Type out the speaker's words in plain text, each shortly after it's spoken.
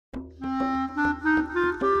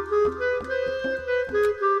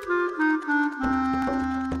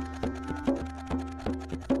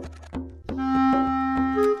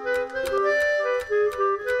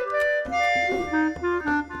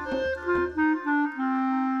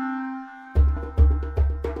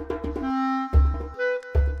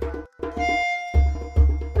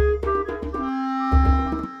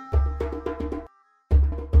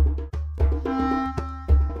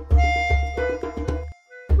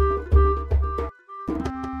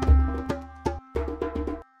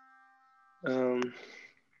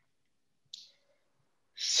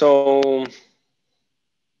So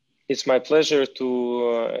it's my pleasure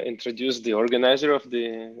to introduce the organizer of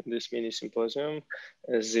this mini symposium,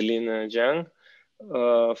 Zilin Jiang,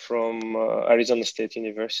 from Arizona State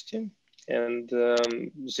University. And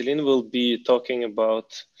Zilin will be talking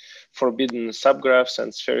about forbidden subgraphs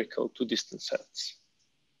and spherical two-distance sets.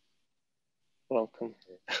 Welcome.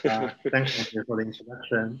 Thanks for the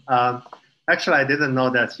introduction. Actually, I didn't know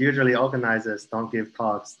that usually organizers don't give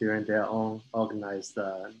talks during their own organized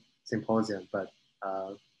symposium, but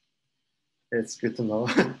it's good to know.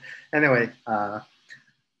 Anyway,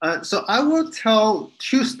 so I will tell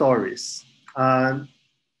two stories.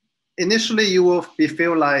 Initially, you will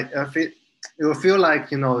feel like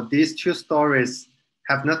these two stories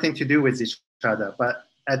have nothing to do with each other. But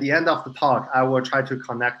at the end of the talk, I will try to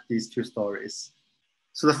connect these two stories.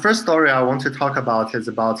 So the first story I want to talk about is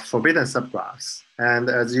about forbidden subgraphs. And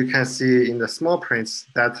as you can see in the small prints,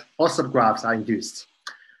 that all subgraphs are induced.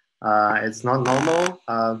 It's not normal,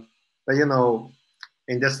 but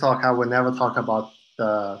in this talk, I will never talk about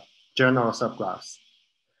the general subgraphs.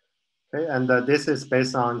 Okay, and this is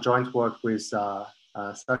based on joint work with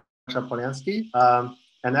Sasha Poliansky.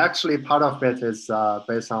 And actually part of it is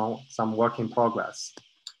based on some work in progress.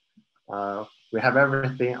 We have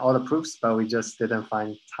everything, all the proofs, but we just didn't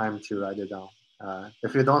find time to write it down.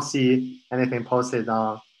 If you don't see anything posted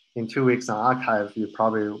in 2 weeks on archive, you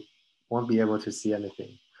probably won't be able to see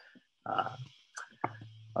anything.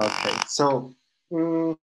 Okay, so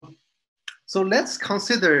let's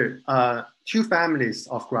consider two families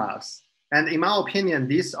of graphs. And in my opinion,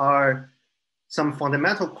 these are some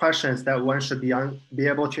fundamental questions that one should be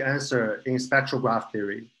able to answer in spectral graph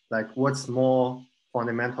theory. Like what's more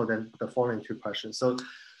fundamental than the following two questions. So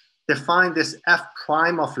define this f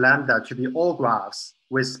prime of lambda to be all graphs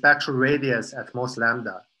with spectral radius at most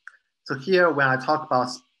lambda. So here, when I talk about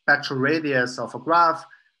spectral radius of a graph,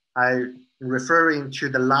 I'm referring to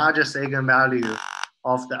the largest eigenvalue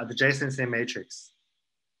of the adjacency matrix.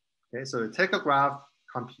 Okay, so you take a graph,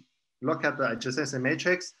 look at the adjacency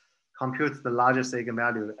matrix, compute the largest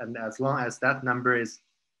eigenvalue, and as long as that number is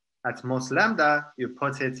at most lambda, you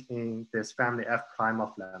put it in this family f prime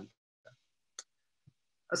of lambda.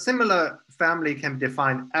 A similar family can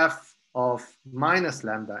define f of minus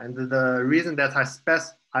lambda. And the reason that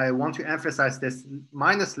I want to emphasize this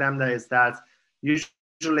minus lambda is that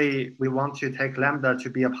usually we want to take lambda to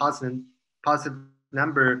be a positive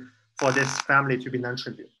number for this family to be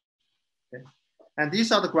non-trivial. Okay? And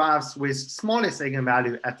these are the graphs with smallest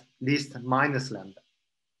eigenvalue at least minus lambda.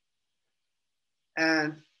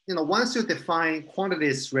 And once you define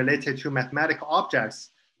quantities related to mathematical objects,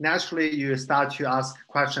 naturally you start to ask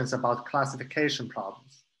questions about classification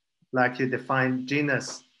problems. Like you define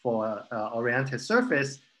genus for oriented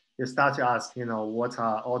surface, you start to ask, what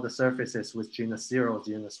are all the surfaces with genus 0,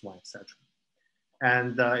 genus 1, etc.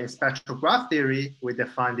 And in spectral graph theory, we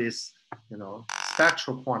define these,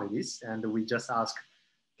 spectral quantities, and we just ask,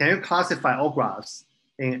 can you classify all graphs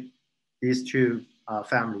in these two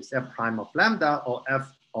families, f prime of lambda or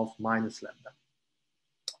f of minus lambda?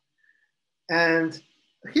 And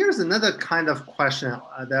here's another kind of question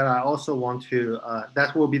that I also want to,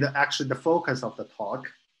 that will be actually the focus of the talk.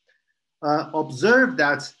 Observe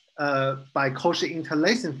that by Cauchy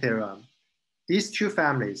interlacing theorem, these two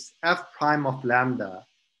families, f prime of lambda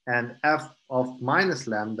and f of minus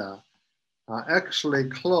lambda, are actually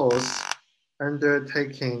close under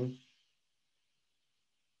taking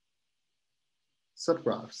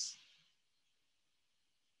subgraphs.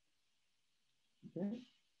 Okay.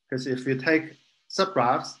 Because if you take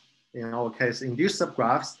subgraphs, in our case, induced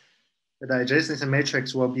subgraphs, the adjacency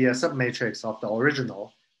matrix will be a submatrix of the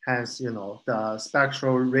original. Hence, the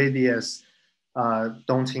spectral radius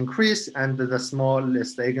don't increase and the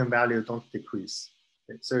smallest eigenvalue don't decrease.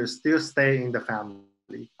 Okay. So you still stay in the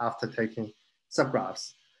family after taking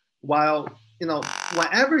subgraphs. While,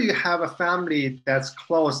 whenever you have a family that's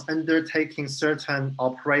close undertaking certain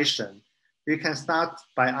operation, you can start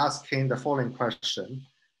by asking the following question.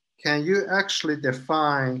 Can you actually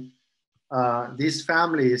define these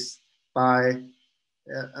families by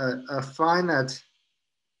a finite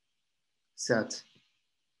set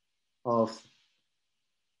of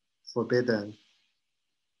forbidden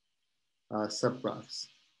subgraphs?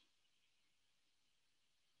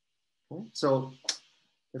 Okay. So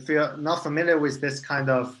if you're not familiar with this kind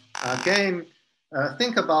of game,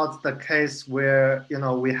 think about the case where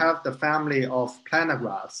we have the family of planar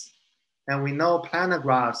graphs, and we know planar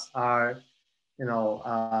graphs are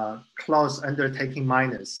close undertaking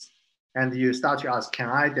minus, and you start to ask, can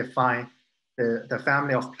I define the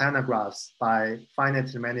family of planar graphs by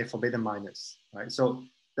finitely many forbidden minus? Right. So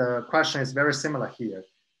the question is very similar here.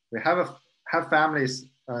 we have families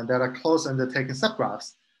that are close under taking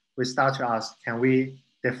subgraphs, we start to ask, can we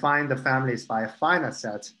define the families by a finite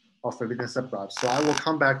set of forbidden subgraphs? So I will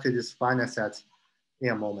come back to this finite set in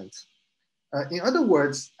a moment. In other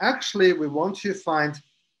words, actually, we want to find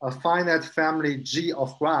a finite family G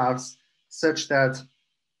of graphs such that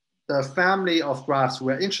the family of graphs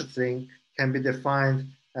we're interested in can be defined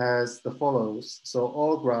as the follows. So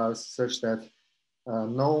all graphs such that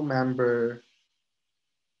no member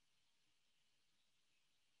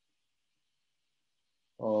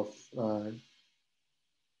of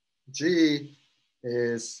G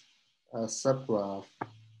is a subgraph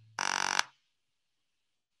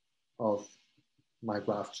of my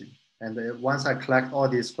graph G. And once I collect all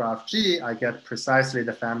these graph G, I get precisely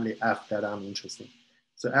the family F that I'm interested in.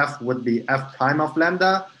 So F would be F prime of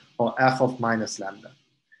lambda or F of minus lambda.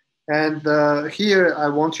 And here I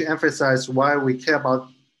want to emphasize why we care about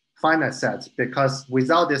finite sets, because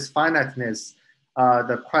without this finiteness,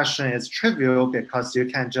 the question is trivial because you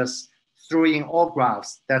can just throw in all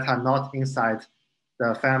graphs that are not inside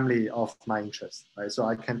the family of my interest, right? So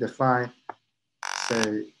I can define,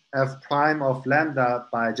 say, F prime of lambda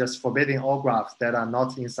by just forbidding all graphs that are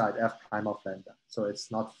not inside F prime of lambda. So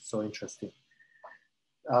it's not so interesting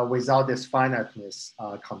without this finiteness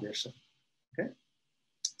condition, okay?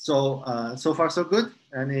 So, so far so good.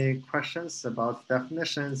 Any questions about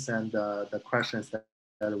definitions and the questions that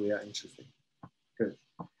we are interested in? Good.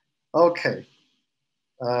 Okay.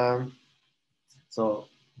 So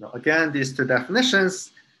again, these two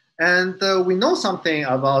definitions, and we know something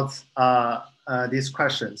about these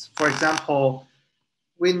questions. For example,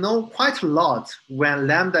 we know quite a lot when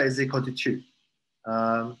lambda is equal to 2.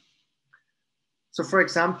 So for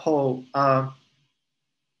example,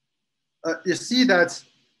 you see that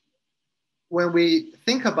when we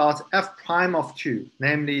think about F prime of 2,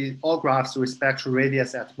 namely all graphs with spectral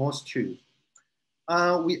radius at most 2,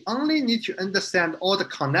 we only need to understand all the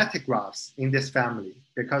connected graphs in this family,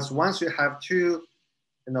 because once you have two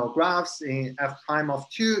graphs in F prime of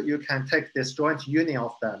 2, you can take this joint union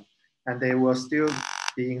of them and they will still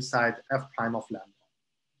be inside F prime of lambda.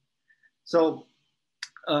 So,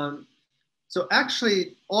 so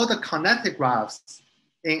actually all the connected graphs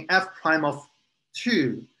in F prime of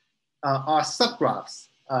 2 are subgraphs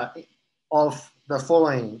of the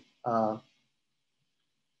following.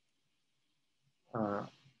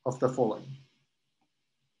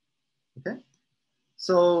 Okay.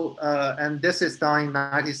 So, and this is done in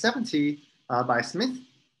 1970 by Smith.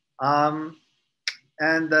 And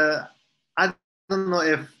I don't know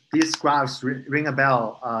if these graphs ring a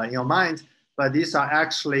bell in your mind, but these are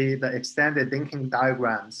actually the extended thinking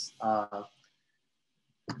diagrams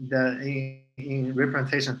in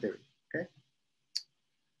representation theory. Okay.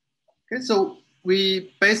 Okay. So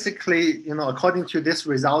we basically, according to this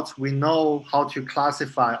result, we know how to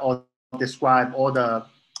classify or describe all the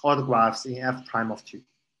graphs in F prime of 2.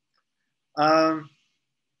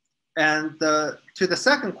 And to the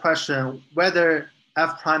second question, whether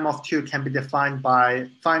F prime of 2 can be defined by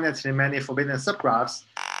finitely many forbidden subgraphs,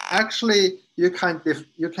 actually you can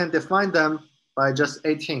define them by just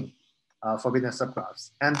 18 forbidden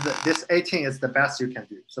subgraphs. And this 18 is the best you can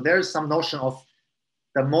do. So there is some notion of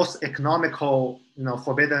the most economical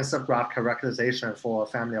forbidden subgraph characterization for a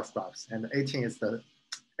family of graphs. And 18 is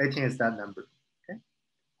that number. Okay.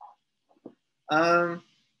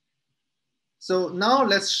 So now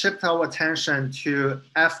let's shift our attention to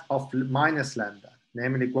F of minus lambda,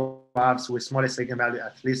 namely graphs with smallest eigenvalue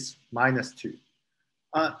at least -2.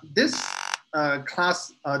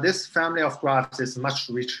 This family of graphs is much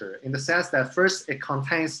richer in the sense that first it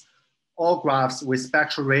contains all graphs with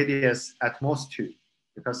spectral radius at most 2,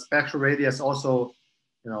 because spectral radius also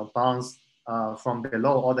bounds from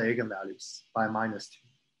below all the eigenvalues by -2.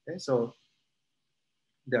 Okay, so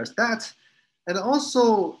there's that. And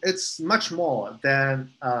also, it's much more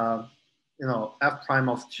than F prime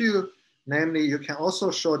of 2. Namely, you can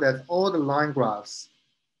also show that all the line graphs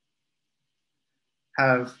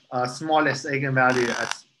have smallest eigenvalue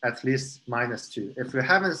at least -2. If you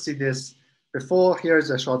haven't seen this before,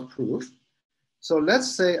 here's a short proof. So let's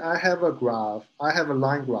say I have a graph. I have a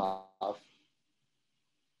line graph.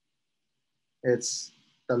 It's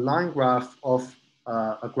the line graph of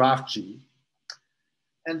a graph G.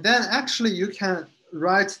 And then actually you can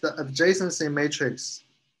write the adjacency matrix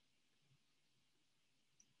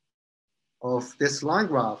of this line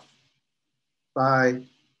graph by,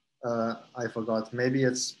 I forgot, maybe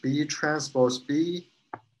it's B transpose B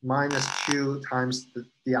 -2 times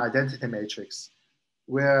the identity matrix,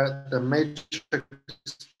 where the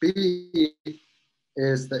matrix B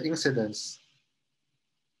is the incidence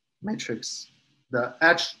matrix the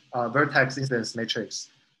edge vertex incidence matrix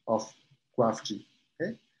of graph G.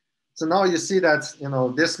 Okay, so now you see that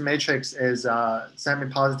this matrix is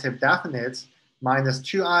semi-positive definite. Minus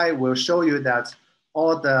 2i will show you that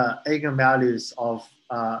all the eigenvalues of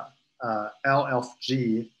L of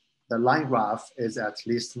G, the line graph, is at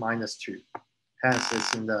least -2. Hence,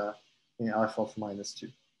 it's in f of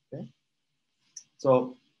 -2. Okay,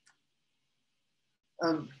 so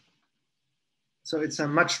it's a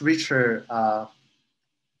much richer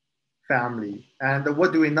family. And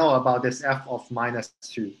what do we know about this f of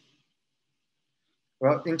 -2?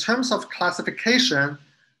 Well, in terms of classification,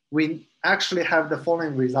 we actually have the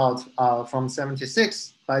following result from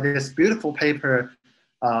 76 by this beautiful paper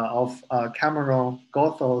of Cameron,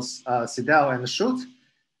 Goethals, Siddell, and Schultz.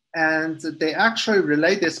 And they actually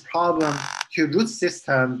relate this problem to root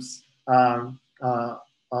systems of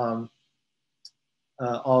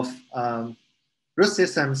root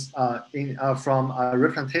systems from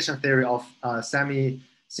representation theory of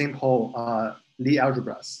semi-simple Lie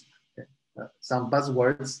algebras. Okay. Some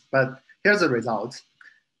buzzwords, but here's the result.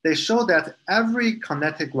 They show that every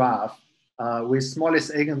connected graph with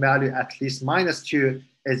smallest eigenvalue at least -2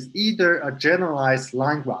 is either a generalized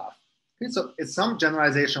line graph. Okay, so it's some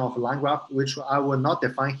generalization of a line graph, which I will not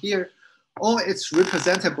define here, or it's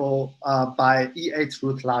representable by E8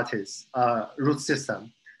 root lattice root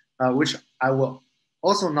system, which I will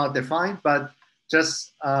also not define, but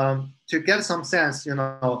just to get some sense,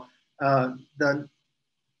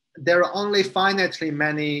 there are only finitely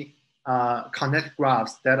many connected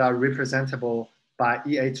graphs that are representable by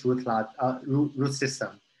E8 root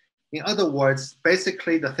system. In other words,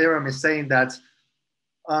 basically the theorem is saying that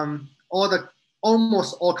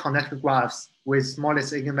almost all connected graphs with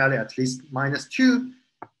smallest eigenvalue at least -2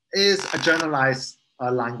 is a generalized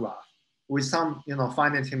line graph with some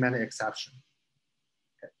finitely many exceptions.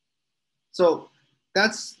 Okay. So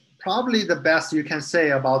that's probably the best you can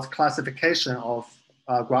say about classification of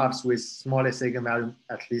graphs with smallest eigenvalue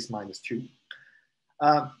at least -2.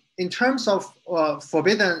 In terms of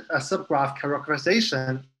forbidden subgraph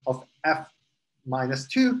characterization of f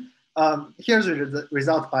 -2, here's the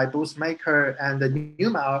result by Boosmaker and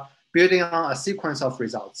Newmar, building on a sequence of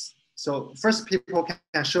results. So first, people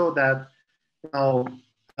can show that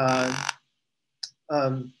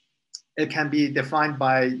it can be defined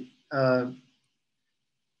by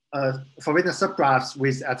forbidden subgraphs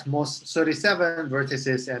with at most 37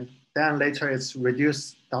 vertices, and then later it's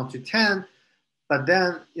reduced down to 10. But then,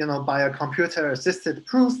 by a computer-assisted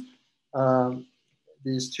proof,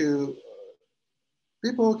 these two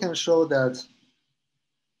people can show that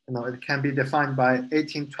it can be defined by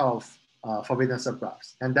 1812 forbidden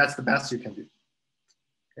subgraphs, and that's the best you can do.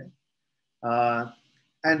 Okay,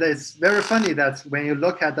 and it's very funny that when you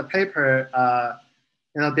look at the paper,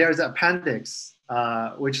 there's an appendix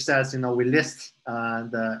which says we list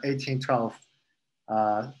the 1812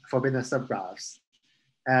 forbidden subgraphs,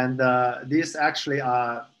 and these actually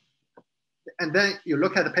are. And then you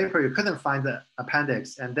look at the paper, you couldn't find the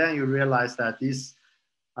appendix, and then you realize that these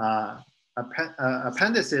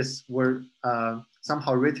appendices were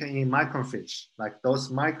somehow written in microfiche, like those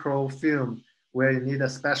microfilm where you need a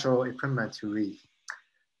special equipment to read.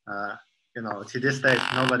 To this day,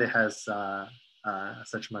 nobody has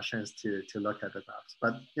such machines to look at the graphs.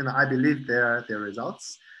 But I believe their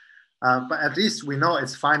results. But at least we know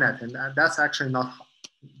it's finite, and that's actually not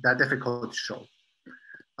that difficult to show.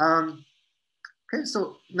 Okay,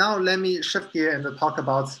 so now let me shift gear and talk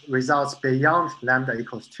about results beyond lambda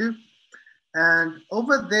equals 2. And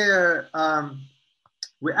over there,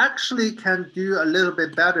 we actually can do a little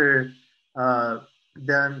bit better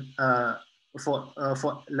than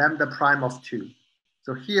for lambda prime of 2.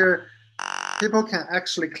 So here, people can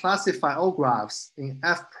actually classify all graphs in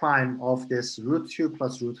f prime of this √2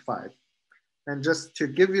 plus √5. And just to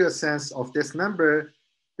give you a sense of this number,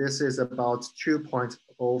 this is about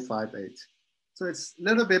 2.058. So it's a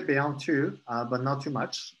little bit beyond 2, but not too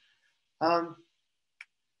much.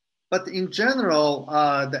 But in general,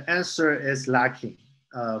 the answer is lacking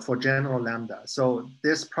for general lambda. So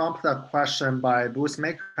this prompted a question by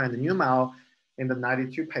Boosmaker and Newmar in the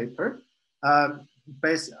 92 paper.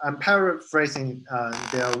 I'm paraphrasing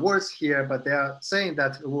their words here, but they are saying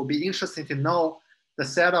that it will be interesting to know the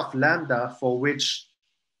set of lambda for which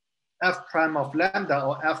f prime of lambda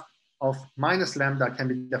or f of minus lambda can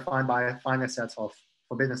be defined by a finite set of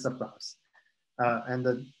forbidden subgraphs.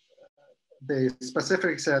 And they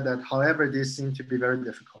specifically said that, however, these seem to be very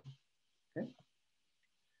difficult. Okay.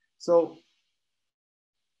 So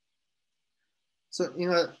in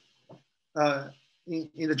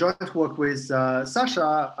the joint work with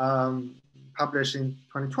Sasha, published in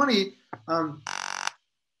 2020,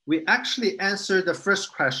 we actually answered the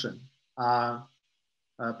first question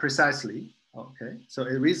precisely. Okay, so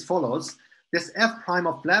it reads follows. This f prime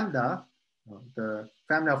of lambda, the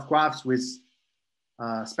family of graphs with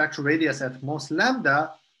spectral radius at most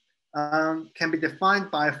lambda, can be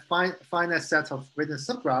defined by a finite set of written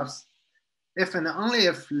subgraphs if and only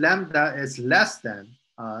if lambda is less than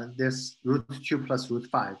this √2 plus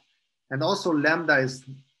 √5. And also lambda is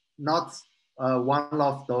not one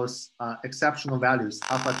of those exceptional values,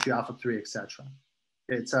 alpha 2, alpha 3, etc.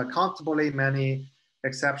 It's comfortably many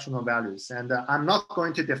exceptional values. And I'm not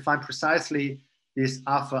going to define precisely this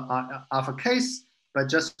alpha case, but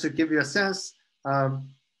just to give you a sense, alpha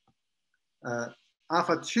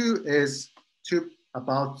 2 is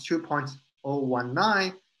about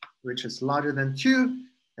 2.019, which is larger than 2,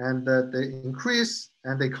 and they increase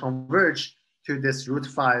and they converge to this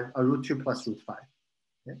 √5 or √2 plus √5.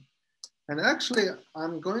 Okay? And actually,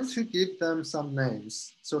 I'm going to give them some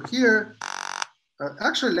names. So here,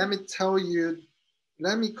 actually, let me tell you,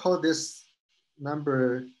 let me call this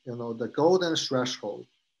number, the golden threshold.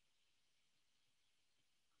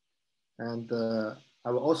 And I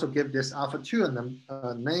will also give this alpha 2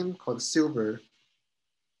 a name called silver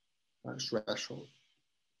threshold.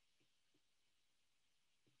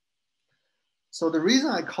 So the reason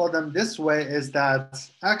I call them this way is that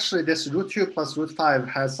actually this √2 plus √5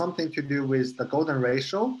 has something to do with the golden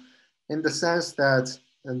ratio, in the sense that,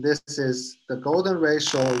 and this is the golden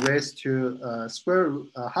ratio raised to square root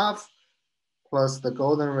half plus the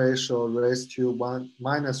golden ratio raised to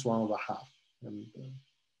minus 1/2. And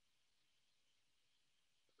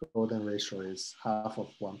the golden ratio is half of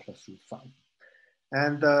 1 plus √5.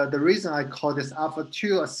 And the reason I call this alpha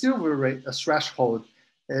 2 a silver threshold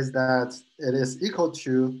is that it is equal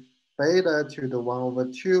to beta to the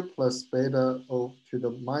 1/2 plus beta to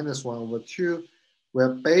the minus 1/2, where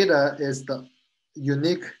beta is the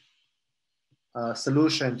unique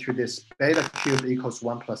solution to this beta cubed equals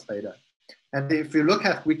 1 plus beta. And if you look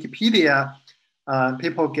at Wikipedia,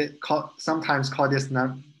 people sometimes call this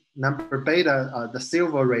number beta the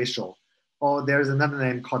silver ratio, or there's another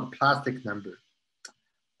name called plastic number.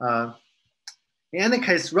 In any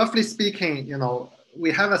case, roughly speaking, we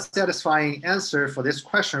have a satisfying answer for this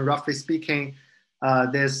question. Roughly speaking,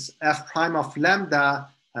 this f prime of lambda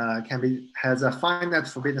has a finite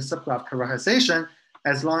forbidden subgraph characterization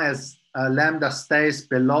as long as lambda stays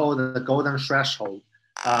below the golden threshold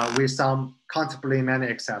with some comfortably many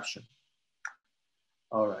exceptions.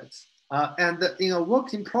 All right. And in a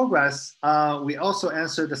work in progress, we also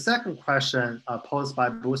answered the second question posed by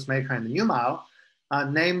Boosmaker and Newmile,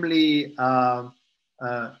 namely,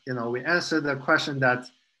 we answered the question that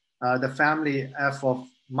the family f of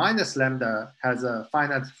minus lambda has a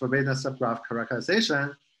finite forbidden subgraph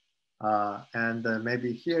characterization. And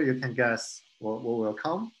maybe here you can guess what will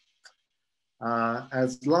come.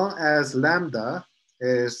 As long as lambda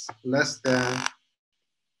is less than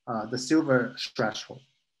the silver threshold.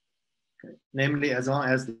 Okay. Namely, as long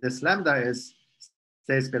as this lambda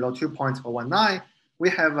stays below 2.019, we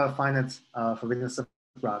have a finite forbidden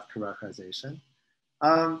subgraph characterization.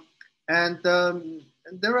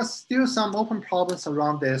 There are still some open problems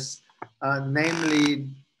around this, namely,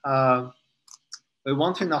 we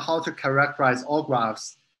want to know how to characterize all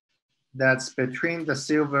graphs that's between the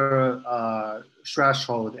silver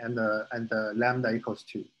threshold and the lambda equals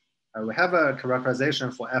 2. We have a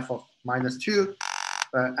characterization for f of minus 2,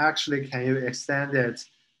 but actually, can you extend it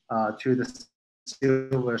to the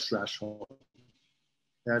silver threshold?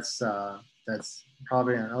 That's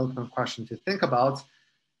probably an open question to think about.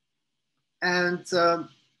 And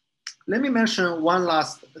let me mention one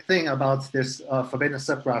last thing about this forbidden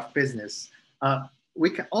subgraph business. We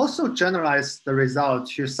can also generalize the result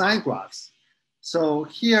to sign graphs. So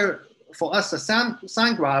here, for us, a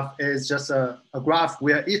sign graph is just a graph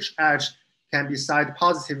where each edge can be signed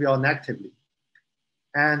positively or negatively.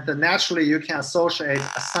 And naturally, you can associate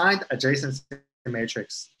a signed adjacency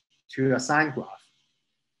matrix to a sign graph.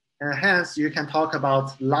 And hence, you can talk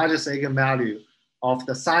about largest eigenvalue of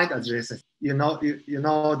the signed adjacency. You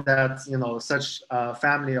know that such a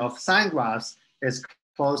family of sign graphs is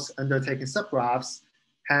close undertaking subgraphs,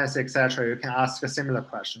 hence, etc. You can ask similar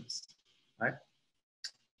questions, right?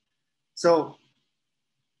 So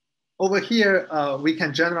over here, we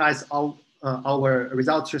can generalize our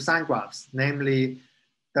result to sign graphs, namely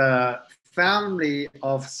the family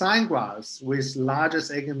of sign graphs with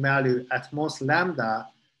largest eigenvalue at most lambda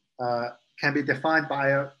can be defined by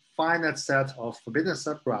a finite set of forbidden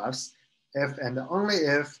subgraphs if and only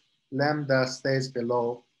if lambda stays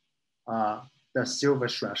below the silver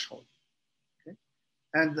threshold. Okay?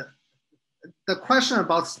 And the question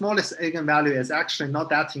about smallest eigenvalue is actually not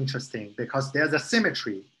that interesting because there's a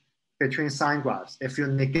symmetry between sign graphs. If you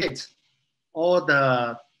negate all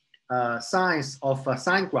the signs of a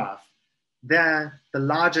sign graph, then the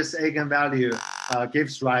largest eigenvalue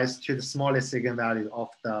gives rise to the smallest eigenvalue of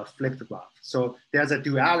the flipped graph. So there's a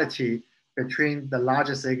duality between the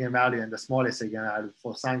largest eigenvalue and the smallest eigenvalue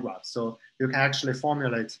for sign graphs. So you can actually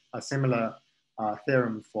formulate a similar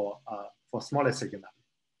theorem for smallest eigenvalue.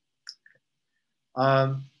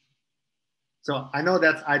 So I know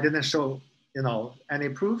that I didn't show any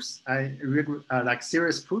proofs, like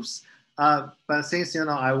serious proofs, but since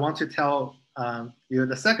I want to tell you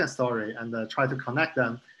the second story and try to connect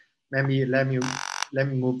them, maybe let me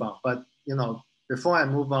move on. But before I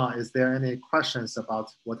move on, is there any questions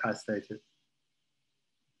about what I stated?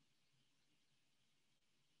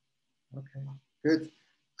 Okay, good.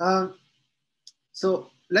 So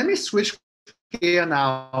let me switch gear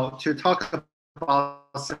now to talk about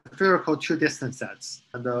spherical two-distance sets.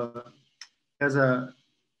 And there's a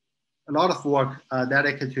lot of work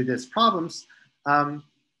dedicated to these problems. But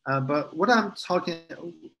what I'll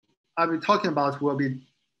be talking about will be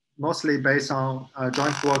mostly based on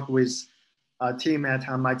joint work with a team at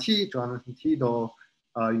MIT, Jonathan Tidal,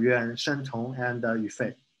 Yuan Shentong, and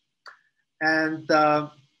Yufei. And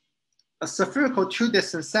a spherical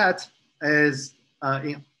two-distance set is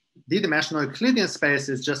in d-dimensional Euclidean space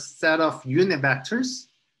is just a set of unit vectors,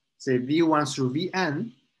 say v1 through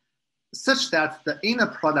vn, such that the inner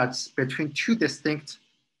products between two distinct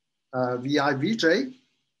vi, vj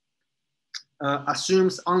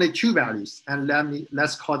assumes only two values, and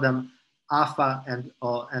let's call them alpha and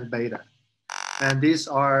beta. And these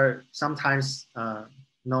are sometimes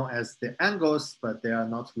known as the angles, but they are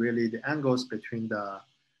not really the angles between the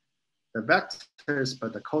vectors,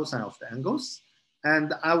 but the cosine of the angles.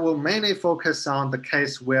 And I will mainly focus on the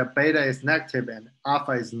case where beta is negative and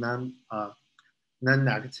alpha is non-negative.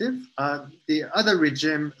 The other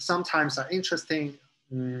regime sometimes are interesting,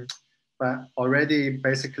 but already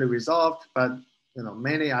basically resolved. But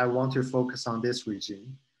mainly I want to focus on this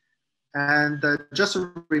regime. And just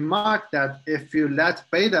a remark that if you let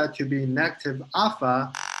beta to be negative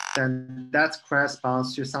alpha, then that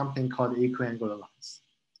corresponds to something called equiangular lines.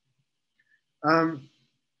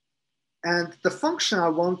 And the function I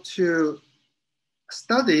want to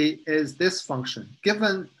study is this function.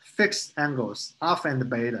 Given fixed angles, alpha and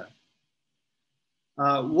beta,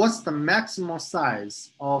 what's the maximum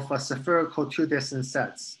size of a spherical two-distance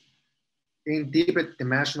sets in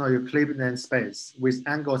d-dimensional Euclidean space with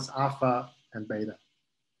angles alpha and beta?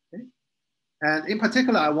 Okay? And in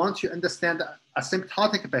particular, I want to understand the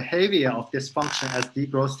asymptotic behavior of this function as d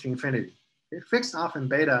goes to infinity. Okay? Fixed alpha and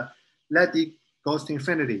beta, let d goes to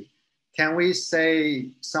infinity. Can we say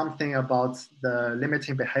something about the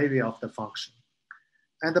limiting behavior of the function?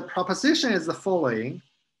 And the proposition is the following.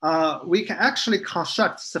 We can actually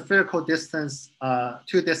construct spherical distance,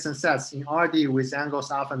 two-distance sets in RD with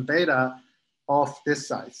angles alpha and beta of this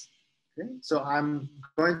size. Okay? So I'm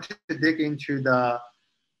going to dig into the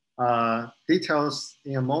details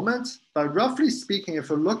in a moment, but roughly speaking, if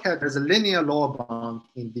you look at, there's a linear lower bound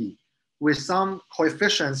in D with some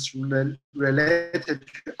coefficients related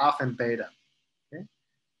to alpha and beta. Okay?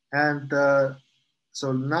 And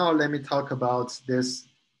so now let me talk about this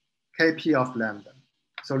Kp of lambda.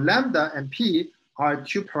 So lambda and p are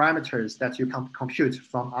two parameters that you can compute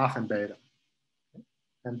from alpha and beta. Okay?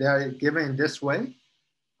 And they are given in this way.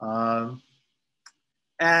 And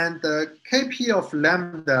the Kp of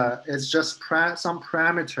lambda is just some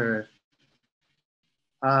parameter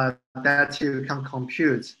that you can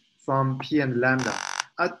compute from p and lambda.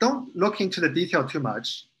 Don't look into the detail too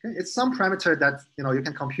much. Okay? It's some parameter that you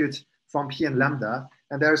can compute from p and lambda,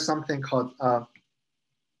 and there's something called a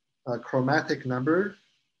chromatic number,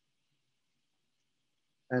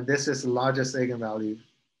 and this is the largest eigenvalue.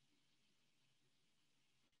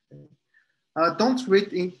 Okay. Don't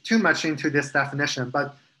read too much into this definition,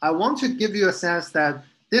 but I want to give you a sense that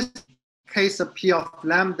this case of p of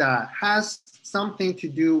lambda has something to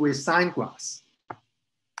do with sign graphs.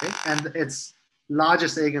 Okay? And its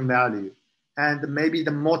largest eigenvalue, and maybe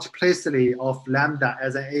the multiplicity of lambda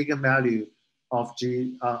as an eigenvalue of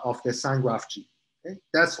G of the sign graph G. Okay?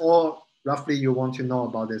 That's all roughly you want to know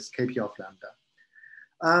about this Kp of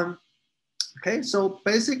lambda. Okay, so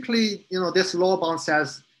basically, this lower bound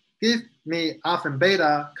says, give me alpha and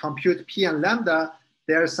beta, compute p and lambda.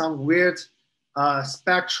 There's some weird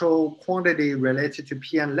spectral quantity related to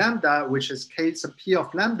p and lambda, which is k sub p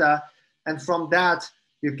of lambda, and from that,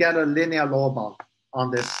 you get a linear lower bound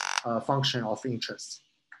on this function of interest.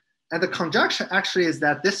 And the conjecture actually is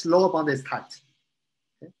that this lower bound is tight.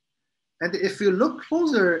 Okay? And if you look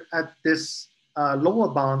closer at this lower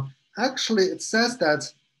bound, actually it says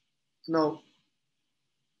that,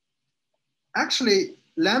 actually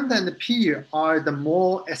lambda and p are the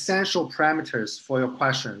more essential parameters for your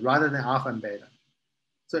question rather than alpha and beta.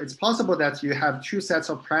 So it's possible that you have two sets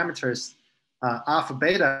of parameters, alpha,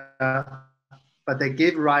 beta, but they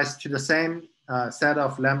give rise to the same set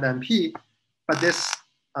of lambda and p. But this,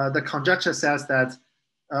 the conjecture says that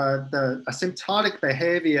the asymptotic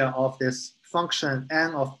behavior of this function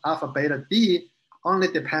n of alpha, beta, d only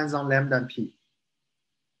depends on lambda and p.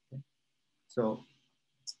 So,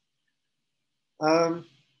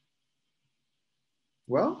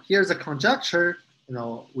 well, here's a conjecture.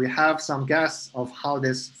 We have some guess of how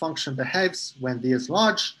this function behaves when d is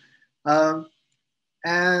large. And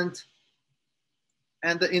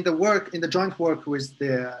in the joint work with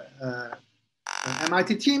the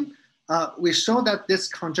MIT team, we show that this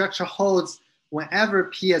conjecture holds whenever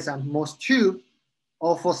p is at most 2,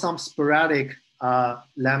 or for some sporadic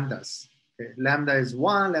lambdas. Okay. Lambda is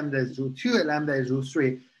 1, lambda is root 2, and lambda is root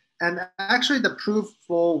 3. And actually the proof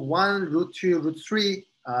for 1, root 2, root 3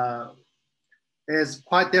 is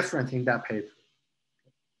quite different in that paper.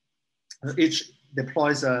 Each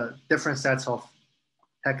deploys different sets of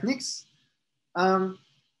techniques.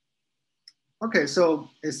 Okay, so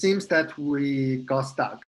it seems that we got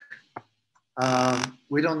stuck.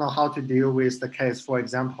 We don't know how to deal with the case. For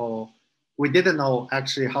example, we didn't know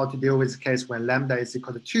actually how to deal with the case when lambda is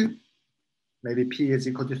equal to 2. Maybe p is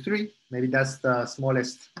equal to 3. Maybe that's the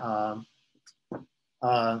smallest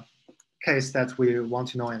case that we want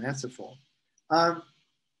to know an answer for.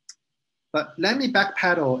 But let me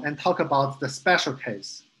backpedal and talk about the special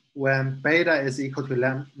case when beta is equal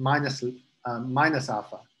to minus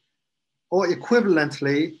alpha. Or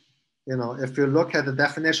equivalently, if you look at the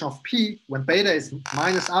definition of p, when beta is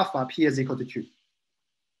minus alpha, p is equal to 2.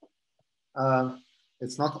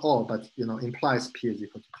 It's not all, but implies p is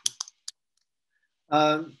equal to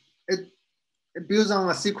 2. It builds on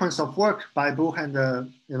a sequence of work by Buch and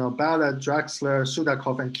Ballard, Drexler,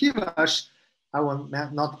 Sudakov, and Kivash. I will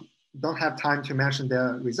don't have time to mention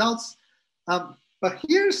their results. But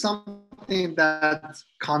here's something that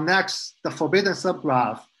connects the forbidden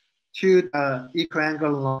subgraph to the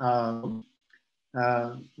equiangle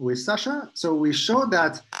with Sasha. So we show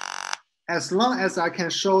that as long as I can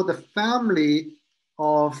show the family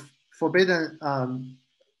of forbidden,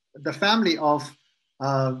 the family of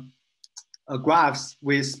graphs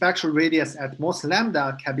with spectral radius at most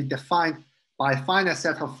lambda can be defined by a finite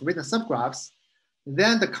set of forbidden subgraphs,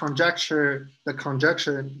 then the conjecture,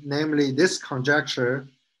 namely this conjecture,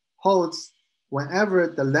 holds whenever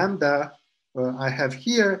the lambda I have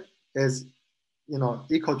here is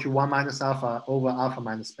equal to 1 minus alpha over alpha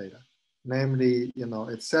minus beta. Namely,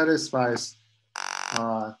 it satisfies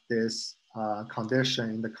this condition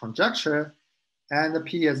in the conjecture, and the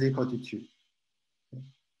p is equal to 2.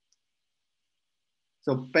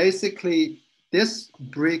 So basically, this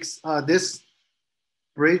bridges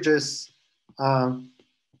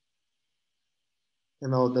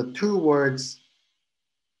the two words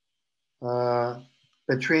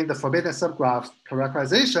between the forbidden subgraph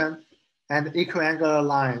characterization and equiangular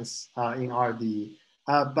lines in RD.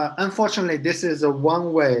 But unfortunately, this is a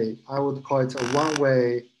one-way, I would call it a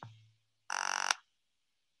one-way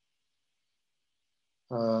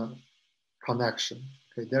connection.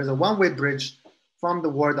 Okay, there's a one-way bridge from the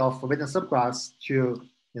word of forbidden subgraphs to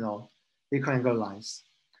equiangular lines.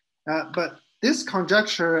 But this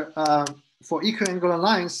conjecture for equiangular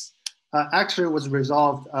lines actually was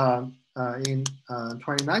resolved in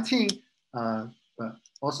 2019, but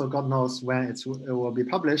also God knows when it will be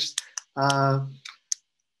published.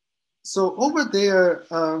 So over there,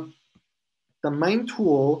 the main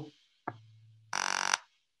tool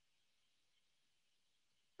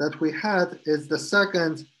that we had is the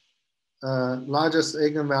second largest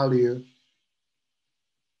eigenvalue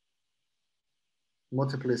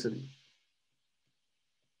multiplicity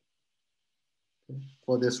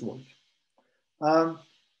for this work.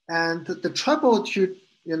 And the trouble to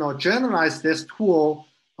generalize this tool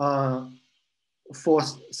for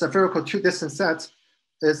spherical two distance sets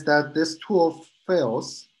is that this tool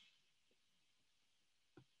fails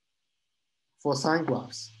for sign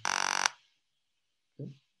graphs.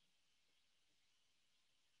 Okay.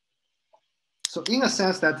 So in a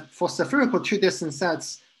sense that for spherical two distance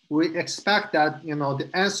sets, we expect that the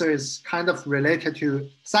answer is kind of related to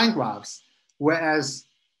sign graphs, whereas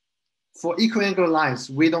for equiangular lines,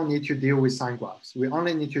 we don't need to deal with sign graphs. We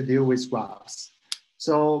only need to deal with graphs.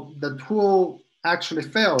 So the tool actually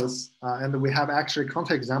fails, and we have actually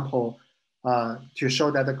counterexample to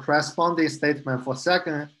show that the corresponding statement for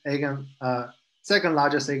second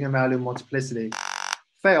largest eigenvalue multiplicity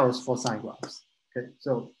fails for sign graphs. Okay,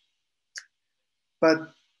 so,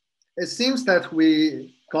 but it seems that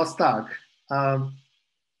we got stuck.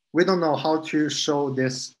 We don't know how to show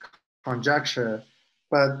this conjecture,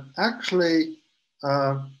 but actually,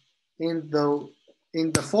 in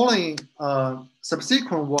the following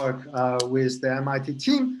subsequent work with the MIT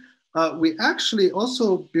team, we actually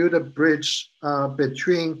also built a bridge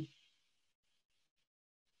between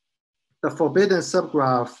the forbidden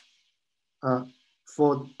subgraph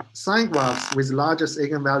for sign graphs with largest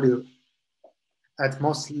eigenvalue at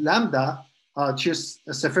most lambda to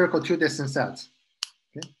a spherical two distant set.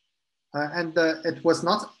 Okay? And it was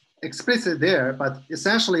not explicit there, but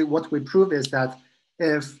essentially what we prove is that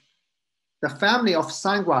if the family of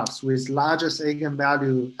sign graphs with largest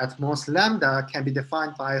eigenvalue at most lambda can be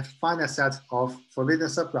defined by a finite set of forbidden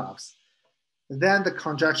subgraphs, then the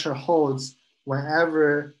conjecture holds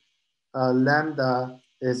whenever lambda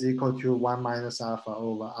is equal to 1 minus alpha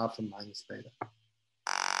over alpha minus beta.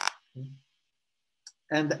 Okay.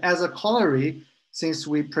 And as a corollary, since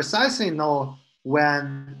we precisely know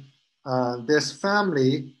when this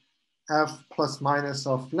family f plus minus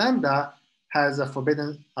of lambda has a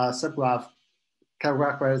forbidden subgraph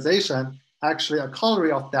characterization, actually a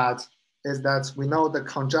corollary of that is that we know the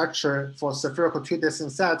conjecture for spherical two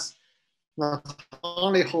distant sets not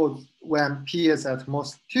only holds when p is at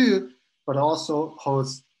most 2, but also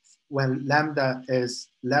holds when lambda is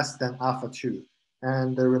less than alpha 2.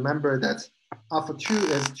 And remember that alpha 2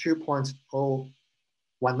 is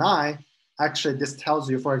 2.019. Actually, this tells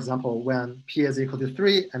you, for example, when p is equal to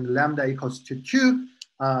 3 and lambda equals to 2,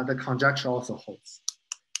 the conjecture also holds.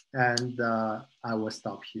 And I will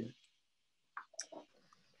stop here.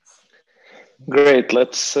 Great.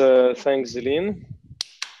 Let's thank Zilin.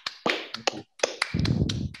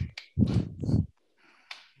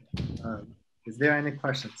 Is there any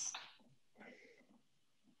questions?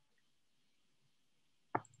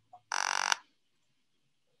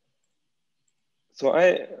 So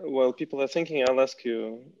well, people are thinking, I'll ask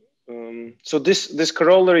you. So this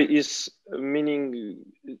corollary is meaning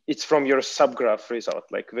it's from your subgraph result,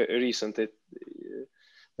 like recent,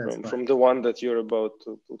 from the one that you're about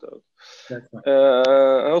to put out. That's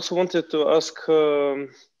right. I also wanted to ask,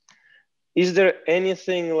 is there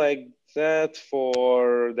anything like that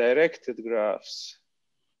for directed graphs?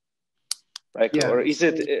 Like, yeah. Or is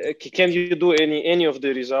it? Can you do any of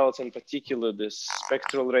the results, in particular, the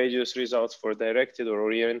spectral radius results for directed or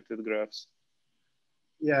oriented graphs?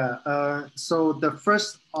 Yeah. So the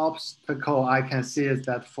first obstacle I can see is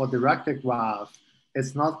that for directed graph,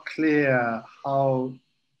 it's not clear how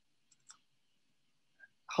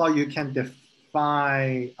you can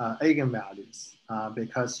define eigenvalues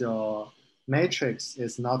because your matrix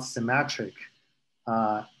is not symmetric.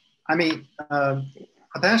 I mean,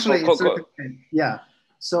 potentially, yeah.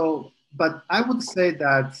 So, but I would say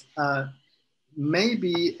that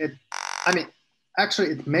maybe actually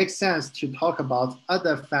it makes sense to talk about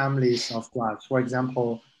other families of graphs. For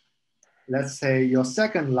example, let's say your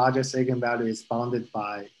second largest eigenvalue is bounded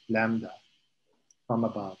by lambda from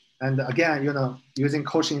above. And again, using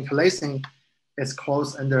Cauchy interlacing, it's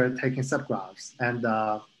close under taking subgraphs. And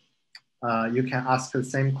you can ask the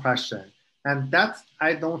same question. And that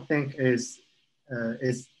I don't think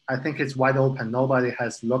I think it's wide open. Nobody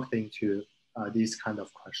has looked into these kind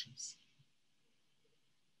of questions.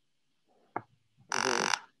 Mm-hmm.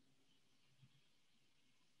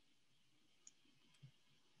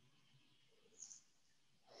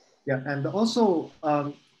 Yeah, and also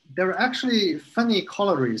there are actually funny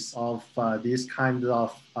corollaries of these kinds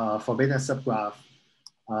of forbidden subgraph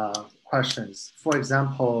questions. For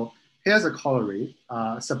example, here's a corollary.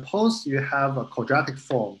 Suppose you have a quadratic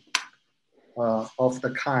form of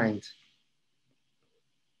the kind.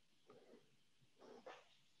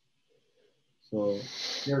 So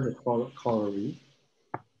here's a corollary.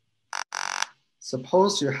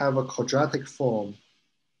 Suppose you have a quadratic form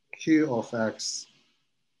Q of x1,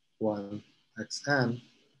 xn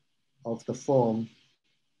of the form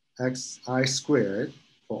xi squared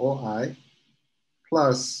for all I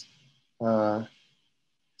plus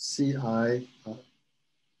ci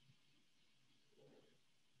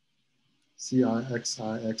xi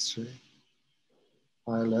xj I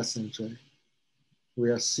less than j,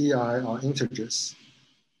 where ci are integers.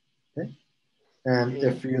 Okay, and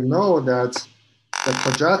if you know that the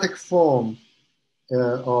quadratic form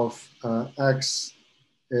of x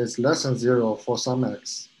is less than 0 for some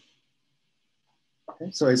x, okay,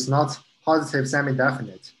 so it's not positive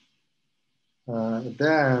semi-definite,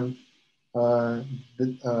 then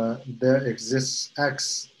there exists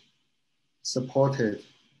X supported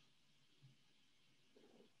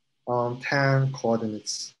on 10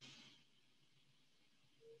 coordinates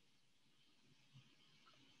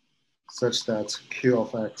such that Q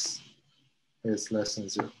of X is less than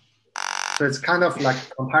 0. So it's kind of like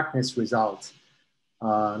compactness result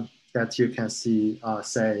that you can see,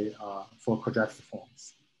 say, for quadratic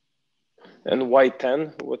forms. And why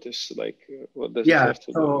 10? What is like, what does it have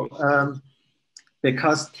to do with?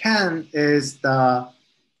 Because 10 is the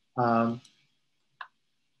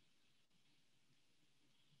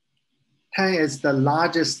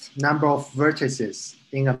largest number of vertices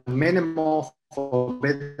in a minimal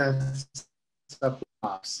forbidden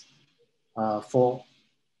subgraphs for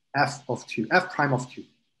f of 2, f prime of 2.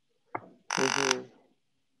 Mm-hmm.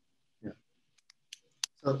 Yeah.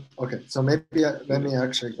 So, okay, so maybe let me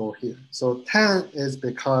actually go here. So 10 is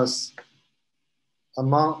because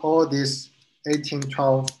among all these 18,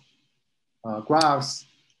 12 graphs,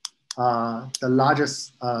 the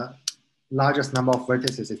largest number of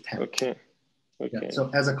vertices is 10. Okay. Okay. Yeah, so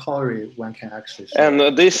as a corollary, one can actually show.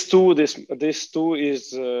 And this two is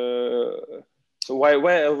so why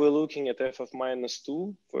are we looking at f of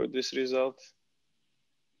 -2 for this result?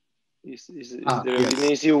 Is there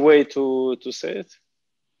an easy way to say it?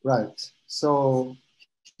 Right. So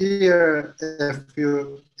here, if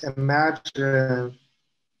you imagine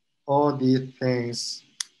all these things,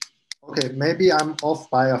 okay, maybe I'm off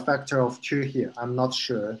by a factor of 2 here. I'm not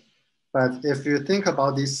sure. But if you think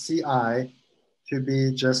about this CI to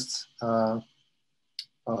be just,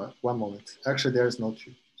 one moment. Actually, there is no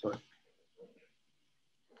 2, sorry.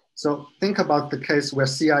 So think about the case where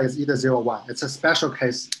CI is either 0 or 1. It's a special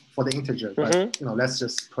case for the integer, but let's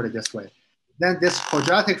just put it this way. Then this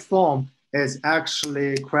quadratic form is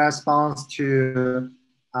actually corresponds to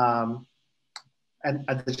an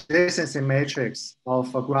adjacency matrix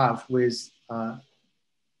of a graph with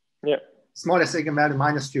smallest eigenvalue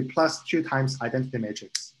 -2 plus 2 times identity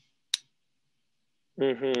matrix.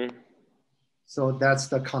 So that's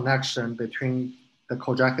the connection between the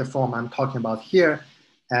quadratic form I'm talking about here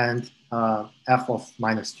and f of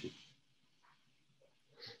 -2.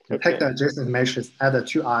 You take the adjacent matrix, add a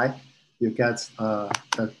 2i, you get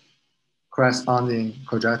the corresponding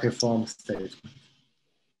quadratic form statement.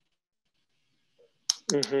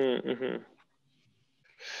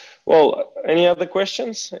 Well, any other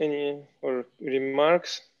questions? Any or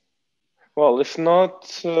remarks? Well, if not,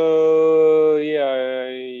 I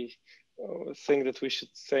think that we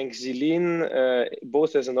should thank Zilin,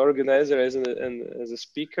 both as an organizer and as a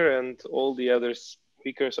speaker, and all the other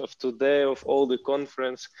speakers of today, of all the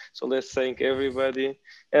conference. So let's thank everybody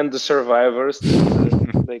and the survivors.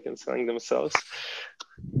 They can thank themselves.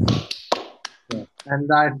 Yeah. And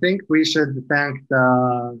I think we should thank the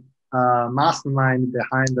mastermind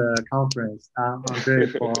behind the conference, Andre,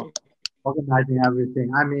 for organizing everything.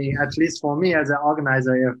 I mean, at least for me as an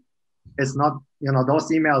organizer, if it's not, those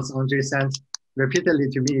emails Andre sent repeatedly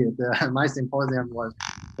to me, my symposium would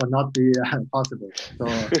not be possible. So a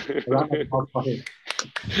round of applause for him.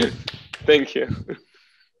 Thank you.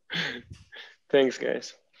 Thanks, guys.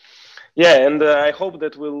 Yeah, and I hope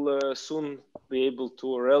that we'll soon be able to,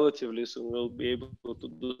 or relatively soon, we'll be able to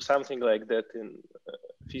do something like that in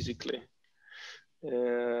physically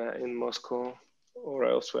in Moscow or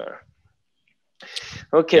elsewhere.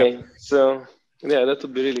 Okay, so yeah, that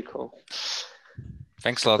would be really cool.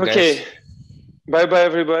 Thanks a lot, guys. Okay, bye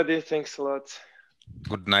everybody. Thanks a lot.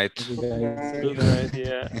 Good night. Good night.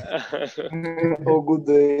 Yeah. Oh, good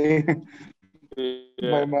day.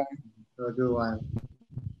 Yeah. Bye. Good one.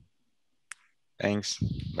 Thanks.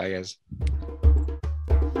 Bye, guys.